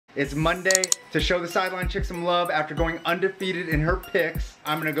It's Monday to show the Sideline chick some love after going undefeated in her picks.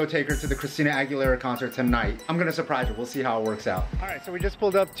 I'm gonna go take her to the Christina Aguilera concert tonight. I'm gonna surprise her, we'll see how it works out. All right, so we just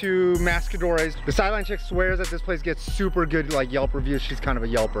pulled up to Mascadores. The Sideline chick swears that this place gets super good like Yelp reviews. She's kind of a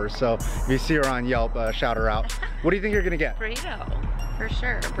Yelper, so if you see her on Yelp, shout her out. What do you think you're gonna get? Burrito, for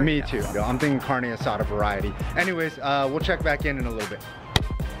sure. Burrito. Me too. I'm thinking carne asada variety. Anyways, we'll check back in a little bit.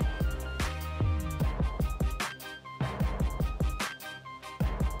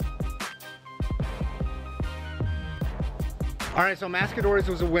 All right, so Mascadores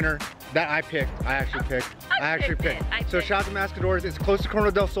was a winner that I picked. I actually picked. So shout out to Mascadores. It's close to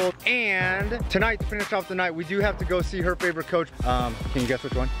Coronel del Sol. And tonight, to finish off the night, we do have to go see her favorite coach. Can you guess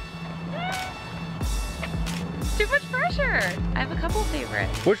which one? Too much pressure. I have a couple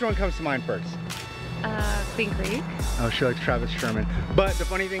favorites. Which one comes to mind first? Queen Creek. Oh, she likes Travis Sherman. But the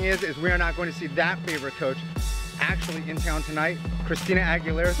funny thing is we are not going to see that favorite coach actually in town tonight, Christina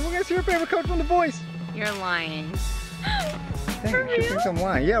Aguilera. So we're gonna see her favorite coach from The Voice. You're lying. Dang, she thinks I'm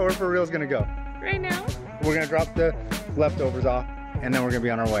lying. Yeah, we're for reals gonna go. Right now? We're gonna drop the leftovers off and then we're gonna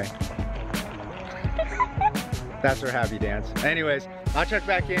be on our way. That's her happy dance. Anyways, I'll check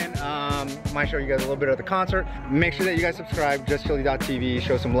back in. Might show you guys a little bit of the concert. Make sure that you guys subscribe, justchili.tv,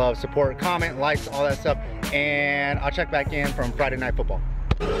 show some love, support, comment, likes, all that stuff. And I'll check back in from Friday Night Football.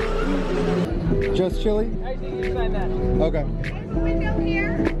 Just Chili? Okay. Window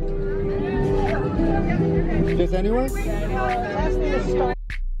here. Just anywhere?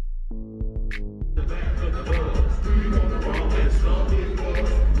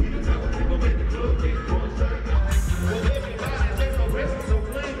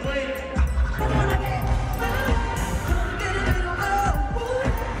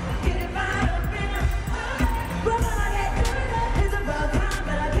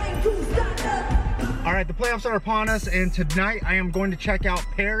 All right, the playoffs are upon us, and tonight I am going to check out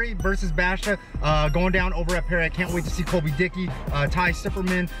Perry versus Basha, going down over at Perry. I can't wait to see Colby Dickey, Ty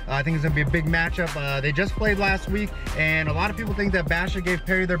Sipperman. I think it's gonna be a big matchup. They just played last week, and a lot of people think that Basha gave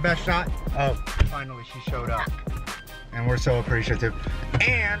Perry their best shot. Oh, finally she showed up, and we're so appreciative.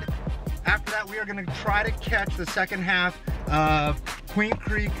 And after that, we are gonna try to catch the second half of Queen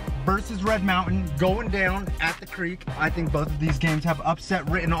Creek versus Red Mountain going down at the creek. I think both of these games have upset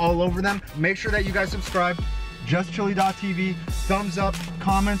written all over them. Make sure that you guys subscribe, justchili.tv, thumbs up,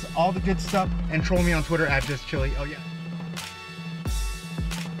 comments, all the good stuff, and troll me on Twitter at justchili. Oh yeah.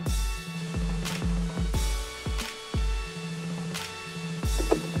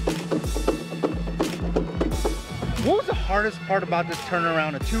 What was the hardest part about this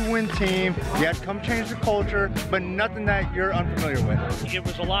turnaround? A 2-win team, you had to come change the culture, but nothing that you're unfamiliar with. It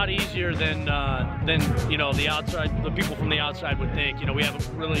was a lot easier than you know, the people from the outside would think. You know, we have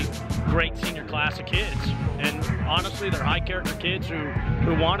a really great senior class of kids, and honestly, they're high character kids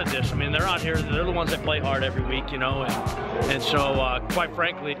who wanted this. I mean, they're out here, they're the ones that play hard every week, you know, and so quite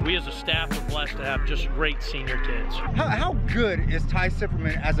frankly, we as a staff are blessed to have just great senior kids. How good is Ty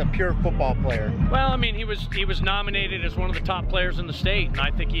Sipperman as a pure football player? Well, I mean, he was nominated as one of the top players in the state, and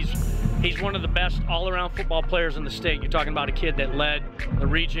I think he's one of the best all-around football players in the state. You're talking about a kid that led the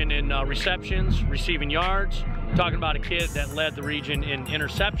region in receptions, receiving yards. You're talking about a kid that led the region in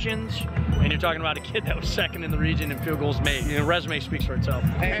interceptions, and you're talking about a kid that was second in the region in field goals made. You know, resume speaks for itself.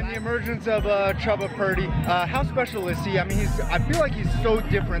 And the emergence of Chubba Purdy, how special is he? I mean, I feel like he's so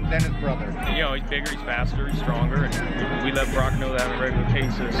different than his brother. You know, he's bigger, he's faster, he's stronger, and we let Brock know that on a regular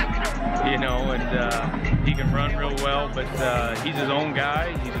basis. You know, and he can run real well, but he's his own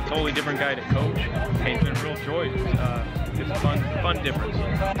guy. He's a totally different guy to coach, and he's been a real joy. It's a fun difference.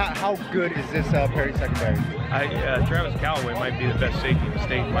 How good is this Perry secondary? Travis Calloway might be the best safety in the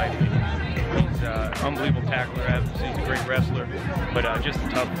state, in my opinion. He's an unbelievable tackler. He's a great wrestler, but just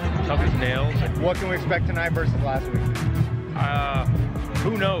tough as nails. What can we expect tonight versus last week?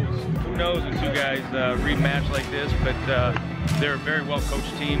 Who knows? Who knows when two guys rematch like this? But they're a very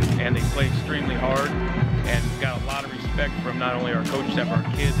well-coached team, and they play extremely hard, and got a lot of respect from not only our coach staff, our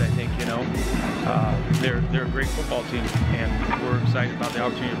kids. I think, you know, they're a great football team, and we're excited about the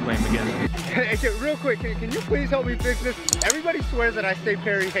opportunity to play them again. Hey, real quick, can you please help me fix this? Everybody swears that I stay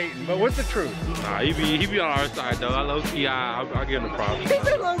Perry hating, but what's the truth? He be on our side though. I low key, I'll give him the props. He's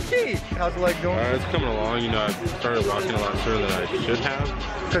a low key. How's the leg doing? It's coming along. You know, I started walking a lot sooner than I should have.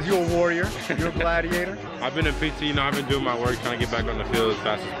 Because you're a warrior, you're a gladiator. I've been in PT, you know, I've been doing my work, trying to get back on the field as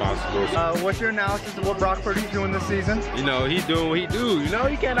fast as possible. What's your analysis of what Brock Purdy's doing this season? you know, he doing what he do. You know,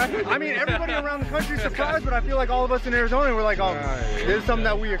 he can't out here. I mean, everybody around the country is surprised, but I feel like all of us in Arizona were like, oh, this is something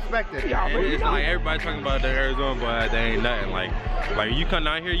that we expected. Yeah, but it's like everybody talking about the Arizona, but they ain't nothing. Like you come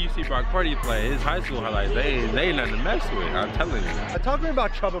down here, you see Brock Purdy play. His high school highlights, they ain't nothing to mess with. I'm telling you. Talking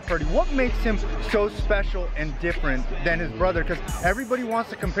about Chubba Purdy, what makes him so special and different than his brother? Because everybody wants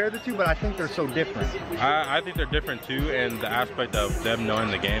to compare the two, but I think they're so different. I think they're different too, and the aspect of them knowing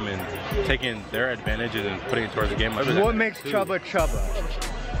the game and taking their advantages and putting it towards the game. What makes Chubba Chubba?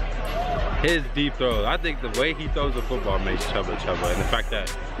 His deep throws. I think the way he throws the football makes Chubba Chubba, and the fact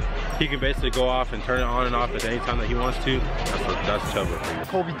that he can basically go off and turn it on and off at any time that he wants to. That's Chubba for you.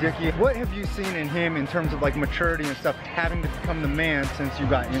 Colby Dickey, what have you seen in him in terms of like maturity and stuff, having to become the man since you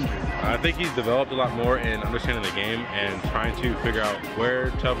got injured? I think he's developed a lot more in understanding the game and trying to figure out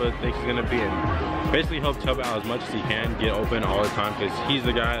where Chubba thinks he's going to be and basically help Chubba out as much as he can, get open all the time, because he's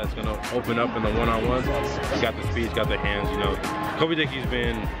the guy that's going to open up in the one-on-ones. He's got the speed, he's got the hands, you know. Colby Dickey's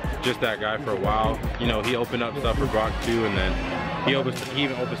been just that guy for a while. You know, he opened up stuff for Brock too, and then he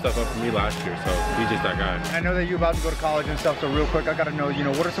even opened stuff up for me last year, so he's just that guy. I know that you're about to go to college and stuff, so real quick, I gotta know, you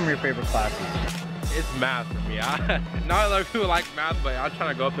know, what are some of your favorite classes? It's math for me. Not a lot of people like math, but I'm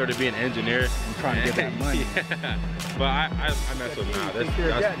trying to go up there to be an engineer. I'm trying to get that money. Yeah. But I mess with math.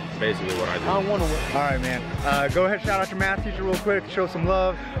 That's basically what I do. I don't want to work. All right, man. Go ahead, shout out your math teacher real quick, show some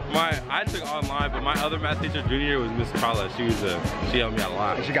love. I took online, but my other math teacher junior was Miss Carla. She helped me out a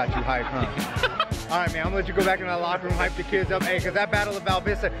lot. She got you hyped, huh? All right, man, I'm gonna let you go back in that locker room, hype the kids up. Hey, because that Battle of Val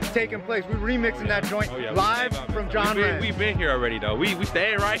Vista taking place. We're remixing that joint live from John Wren. We've been here already, though. We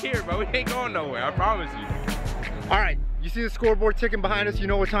staying right here, but we ain't going nowhere, I promise you. All right, you see the scoreboard ticking behind us. You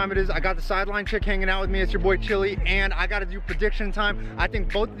know what time it is. I got the sideline chick hanging out with me. It's your boy Chili, and I got to do prediction time. I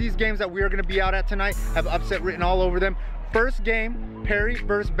think both of these games that we are going to be out at tonight have upset written all over them. First game, Perry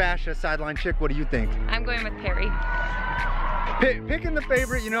versus Basha. Sideline chick, what do you think? I'm going with Perry. Picking the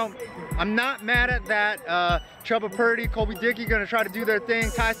favorite, you know, I'm not mad at that. Chubba Purdy, Colby Dickey gonna try to do their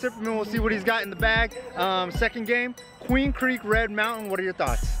thing. Ty Sipperman, we'll see what he's got in the bag. Second game, Queen Creek, Red Mountain. What are your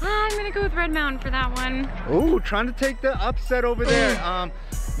thoughts? I'm gonna go with Red Mountain for that one. Ooh, trying to take the upset over there.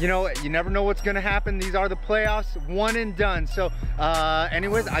 You know, you never know what's gonna happen. These are the playoffs, one and done. So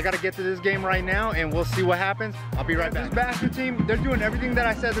anyways, I gotta get to this game right now and we'll see what happens. I'll be right back. This Basher team, they're doing everything that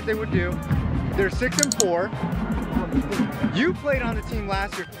I said that they would do. They're 6-4. You played on the team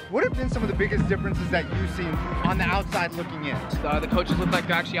last year. What have been some of the biggest differences that you've seen on the outside looking in? The coaches look like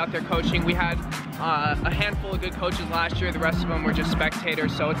they're actually out there coaching. We had a handful of good coaches last year. The rest of them were just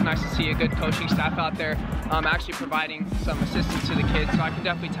spectators, so it's nice to see a good coaching staff out there actually providing some assistance to the kids, so I can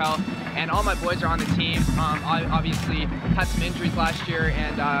definitely tell. And all my boys are on the team. I obviously had some injuries last year,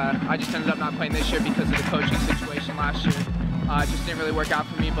 and I just ended up not playing this year because of the coaching situation last year. It just didn't really work out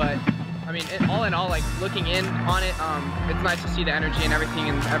for me, but I mean, all in all, like looking in on it, it's nice to see the energy and everything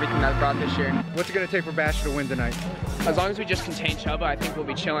that brought this year. What's it gonna take for Basher to win tonight? As long as we just contain Chubba, I think we'll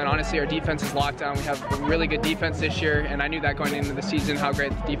be chilling. Honestly, our defense is locked down. We have a really good defense this year, and I knew that going into the season how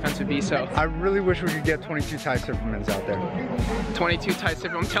great the defense would be. So I really wish we could get 22 Ty Sippermans out there. 22 Ty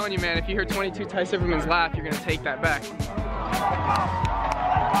Sippermans. I'm telling you, man, if you hear 22 Ty Sippermans laugh, you're gonna take that back.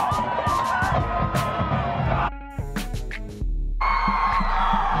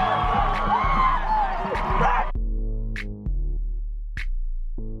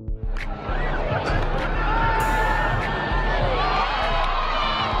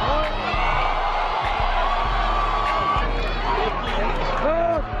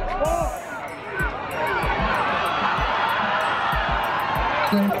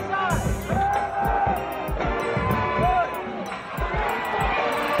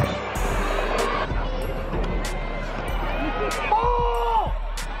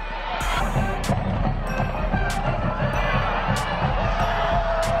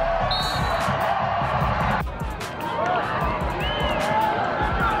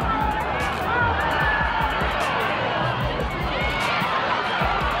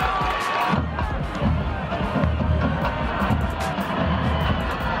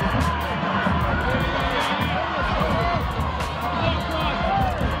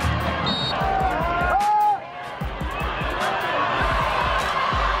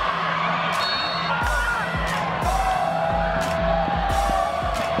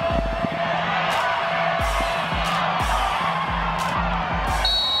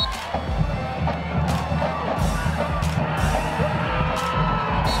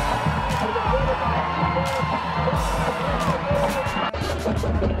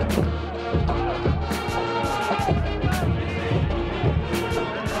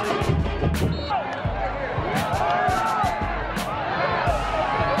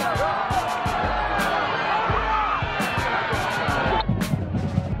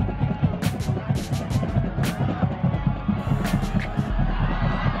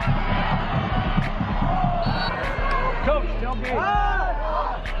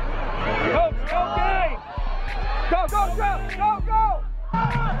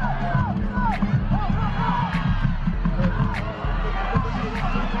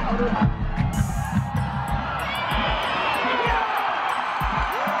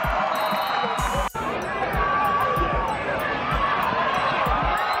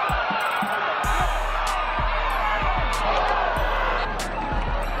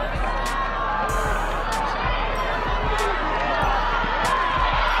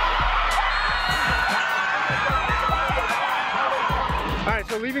 All right,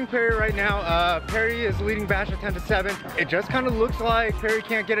 so leaving Perry right now. Perry is leading Basha 10-7. It just kind of looks like Perry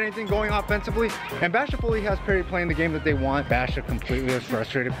can't get anything going offensively, and Basha fully has Perry playing the game that they want. Basha completely has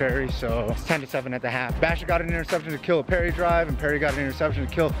frustrated Perry, so it's 10-7 at the half. Basha got an interception to kill a Perry drive, and Perry got an interception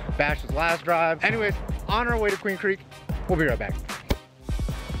to kill Basha's last drive. Anyways, on our way to Queen Creek. We'll be right back.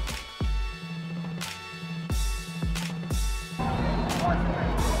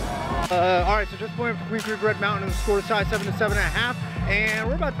 All right, so just playing for Queen Creek Red Mountain, and the score is tied 7-7 at half, and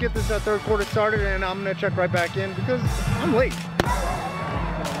we're about to get this third quarter started, and I'm gonna check right back in because I'm late.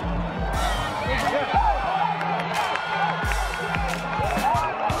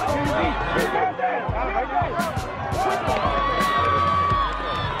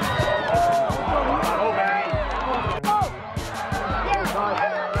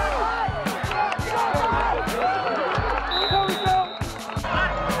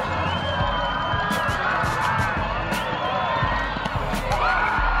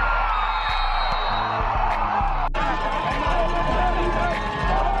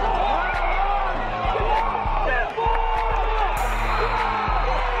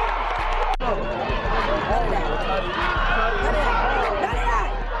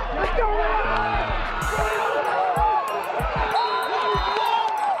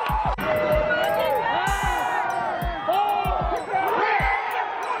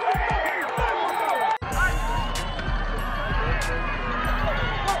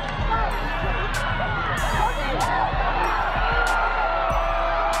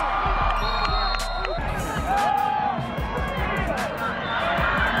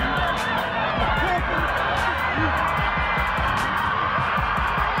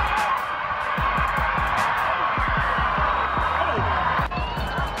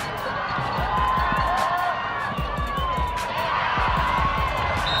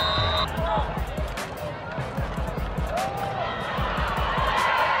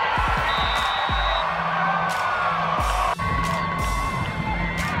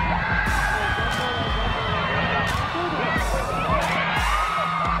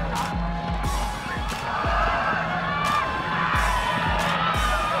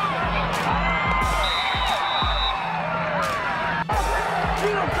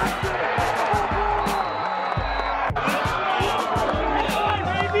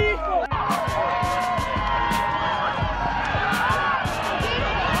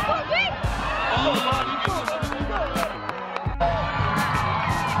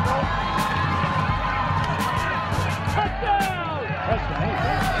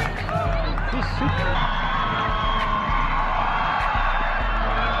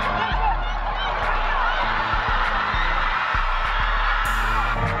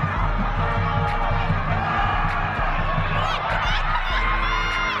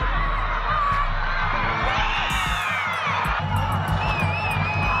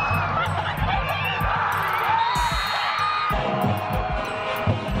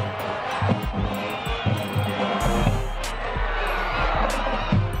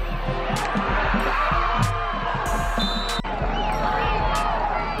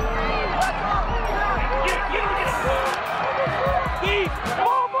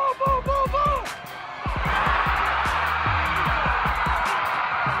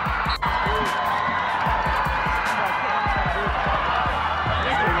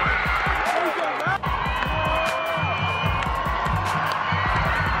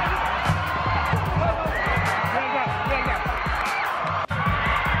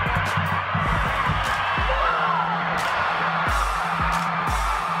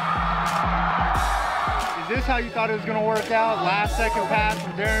 this how you thought it was going to work out? Last second pass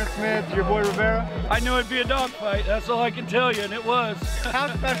from Darren Smith to your boy Rivera? I knew it'd be a dogfight. That's all I can tell you, and it was.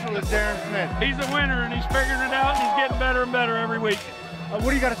 How special is Darren Smith? He's a winner, and he's figuring it out, and he's getting better and better every week. What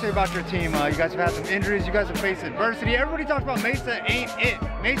do you got to say about your team? You guys have had some injuries. You guys have faced adversity. Everybody talks about Mesa ain't it.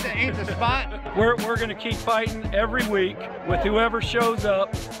 Mesa ain't the spot. We're going to keep fighting every week with whoever shows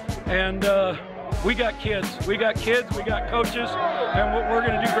up, and we got kids. We got coaches, and we're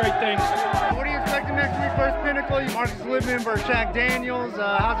going to do great things. What are you expecting next week? First Pinnacle, Marcus Libman versus Shaq Daniels.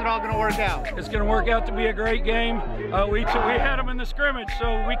 How's it all going to work out? It's going to work out to be a great game. We had them in the scrimmage,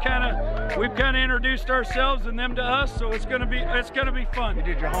 so we've kind of introduced ourselves and them to us. So it's going to be fun. You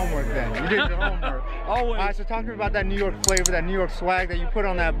did your homework then. You did your homework. Always. All right, so talk to me about that New York flavor, that New York swag that you put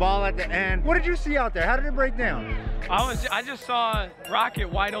on that ball at the end. What did you see out there? How did it break down? I just saw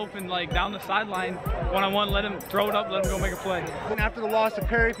Rocket wide open like down the sideline. and one-on-one, let him throw it up, let him go make a play. And after the loss to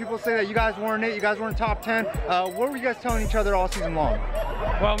Perry, people say that you guys weren't it, you guys weren't top 10. What were you guys telling each other all season long?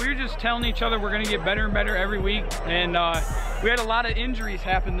 Well, we were just telling each other we're going to get better and better every week, and we had a lot of injuries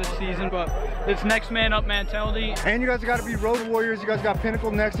happen this season, but it's next man up mentality. And you guys got to be road warriors. You guys got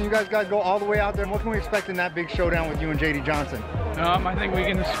Pinnacle next, and you guys got to go all the way out there. And what can we expect in that big showdown with you and JD Johnson? I think we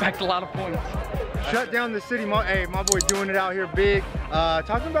can expect a lot of points. Shut down the city. Hey, my boy doing it out here big.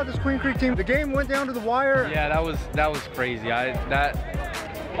 Talking about this Queen Creek team, the game went down to the wire. Yeah, that was crazy.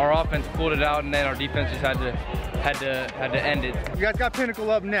 Our offense pulled it out, and then our defense just had to end it. You guys got Pinnacle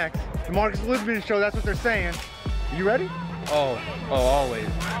up next. The Marcus Lisbon show. That's what they're saying. You ready? Oh, always.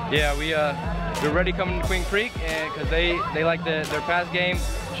 Yeah, we're ready coming to Queen Creek, and because they like their pass game,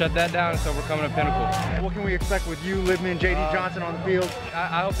 shut that down, so we're coming to Pinnacle. What can we expect with you, Libman, JD Johnson on the field?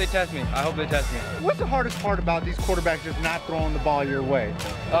 I hope they test me. I hope they test me. What's the hardest part about these quarterbacks just not throwing the ball your way?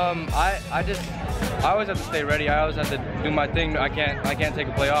 I always have to stay ready. I always have to do my thing. I can't take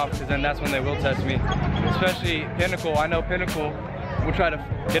a play off, because then that's when they will test me. Especially Pinnacle. I know Pinnacle will try to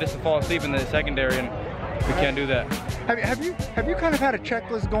get us to fall asleep in the secondary, and we can't do that. Have you kind of had a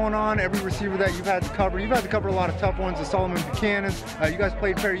checklist going on? Every receiver that you've had to cover, a lot of tough ones. The Solomon Buchanan's. You guys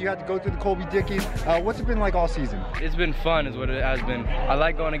played Perry. You had to go through the Colby Dickies. What's it been like all season? It's been fun, is what it has been. I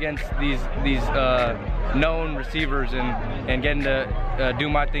like going against these known receivers and getting to do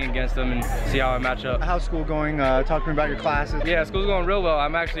my thing against them and see how I match up. How's school going? Talk to me about your classes. Yeah, school's going real well.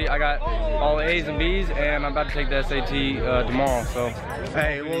 I got all A's and B's, and I'm about to take the SAT tomorrow. So.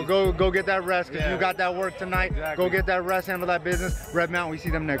 Hey, well, go get that rest, because you got that work tonight. Exactly. Go get that rest, handle that business. Red Mountain, we see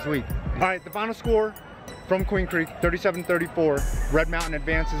them next week. All right, the final score from Queen Creek, 37-34. Red Mountain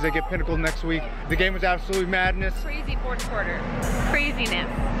advances. They get Pinnacle next week. The game was absolutely madness. Crazy fourth quarter. Craziness.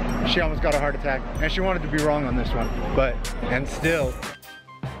 She almost got a heart attack, and she wanted to be wrong on this one, and still.